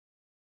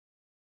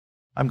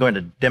I'm going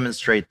to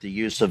demonstrate the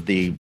use of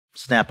the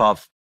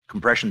snap-off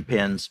compression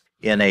pins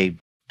in a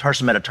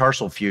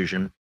tarsometatarsal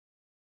fusion.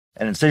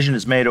 An incision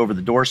is made over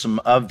the dorsum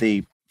of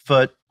the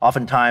foot.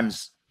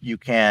 Oftentimes, you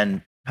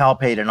can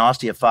palpate an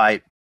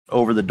osteophyte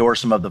over the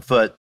dorsum of the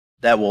foot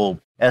that will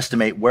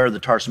estimate where the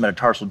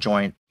tarsometatarsal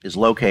joint is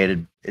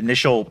located.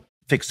 Initial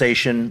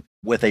fixation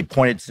with a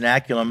pointed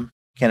tenaculum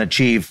can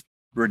achieve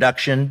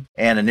reduction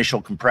and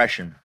initial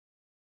compression.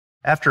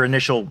 After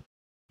initial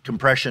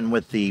compression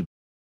with the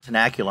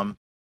tenaculum,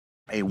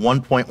 a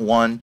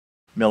 1.1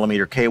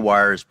 millimeter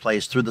K-wire is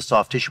placed through the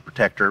soft tissue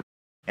protector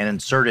and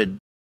inserted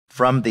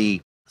from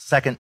the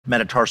second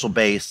metatarsal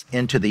base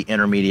into the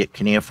intermediate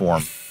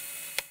cuneiform.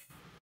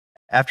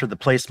 After the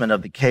placement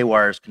of the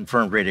K-wire is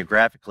confirmed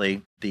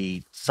radiographically,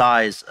 the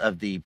size of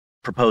the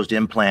proposed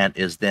implant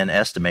is then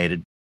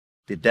estimated.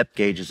 The depth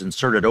gauge is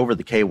inserted over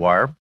the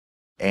K-wire,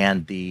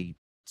 and the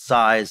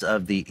size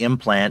of the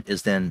implant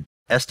is then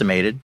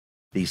estimated.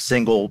 The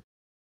single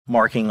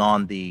marking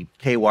on the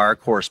K-wire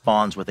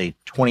corresponds with a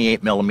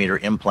 28 millimeter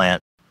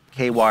implant.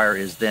 K-wire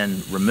is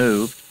then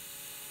removed.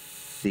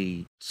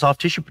 The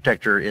soft tissue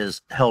protector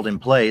is held in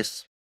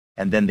place,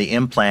 and then the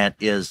implant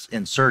is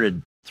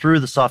inserted through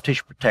the soft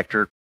tissue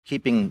protector,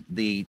 keeping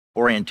the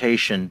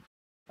orientation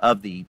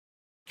of the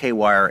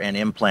K-wire and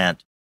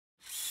implant.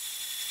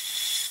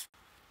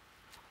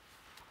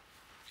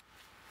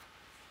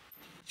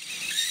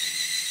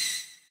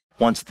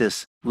 Once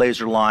this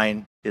laser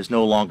line is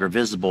no longer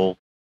visible,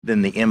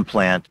 then the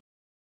implant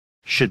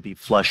should be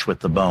flush with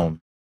the bone.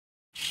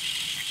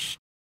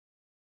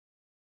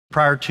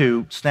 Prior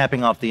to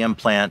snapping off the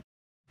implant,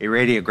 a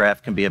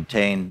radiograph can be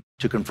obtained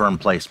to confirm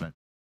placement.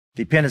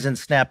 The pin is then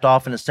snapped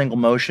off in a single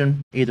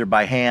motion, either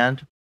by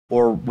hand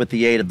or with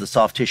the aid of the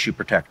soft tissue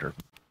protector.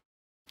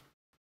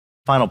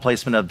 Final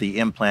placement of the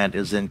implant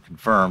is then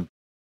confirmed.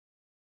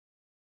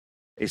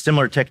 A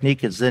similar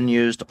technique is then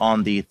used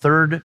on the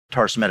third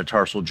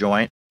tarsometatarsal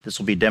joint. This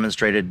will be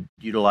demonstrated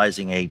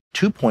utilizing a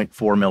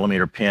 2.4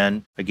 millimeter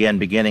pin, again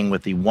beginning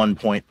with the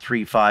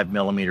 1.35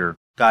 millimeter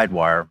guide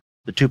wire.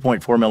 The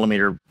 2.4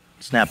 millimeter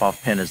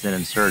snap-off pin is then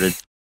inserted.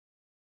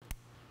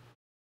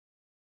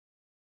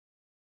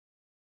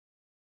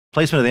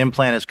 Placement of the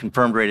implant is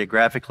confirmed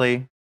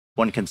radiographically.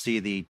 One can see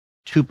the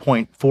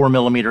 2.4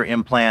 millimeter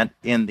implant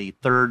in the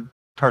third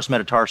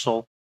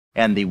tarsometatarsal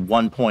and the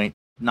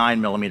 1.9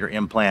 millimeter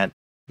implant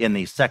in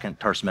the second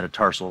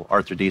tarsometatarsal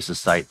arthrodesis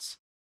sites.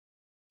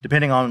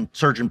 Depending on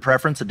surgeon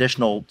preference,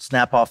 additional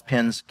snap-off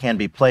pins can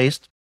be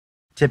placed.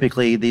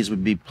 Typically, these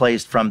would be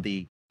placed from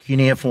the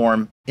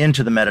cuneiform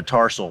into the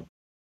metatarsal.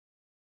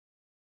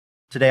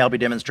 Today, I'll be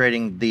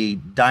demonstrating the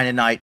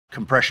DynaNite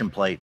compression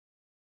plate.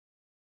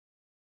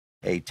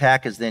 A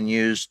tack is then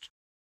used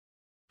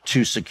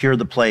to secure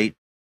the plate.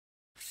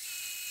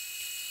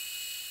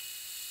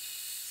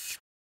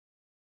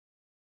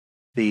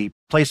 The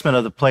placement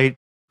of the plate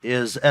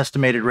is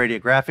estimated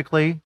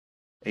radiographically.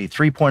 A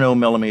 3.0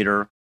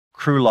 millimeter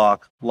screw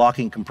lock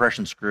locking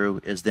compression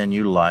screw is then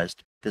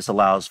utilized. This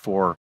allows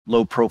for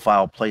low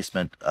profile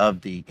placement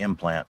of the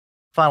implant.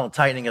 Final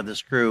tightening of the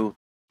screw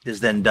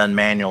is then done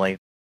manually.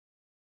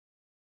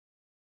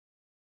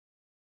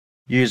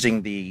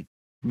 Using the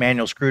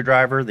manual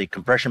screwdriver, the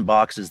compression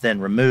box is then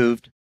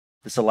removed.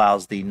 This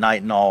allows the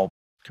nitinol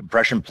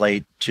compression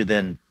plate to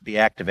then be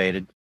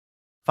activated.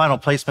 Final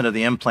placement of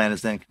the implant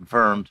is then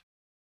confirmed.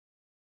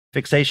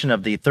 Fixation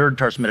of the third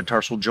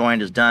tarsometatarsal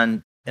joint is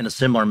done in a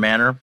similar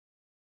manner.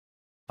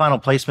 Final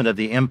placement of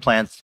the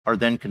implants are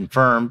then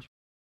confirmed.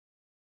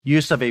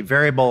 Use of a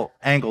variable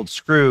angled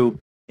screw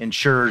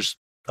ensures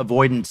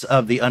avoidance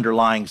of the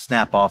underlying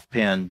snap-off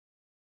pin.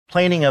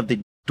 Planing of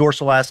the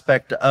dorsal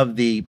aspect of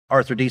the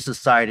arthrodesis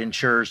site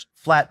ensures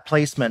flat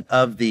placement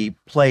of the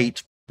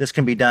plate. This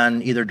can be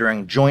done either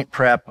during joint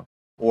prep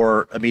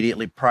or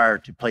immediately prior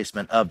to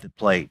placement of the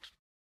plate.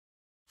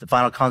 The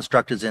final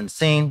construct is then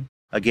seen.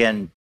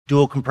 Again,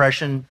 dual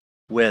compression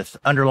with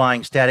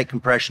underlying static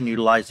compression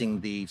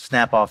utilizing the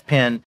snap-off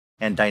pin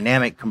and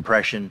dynamic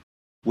compression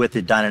with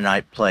the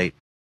DynaNite plate.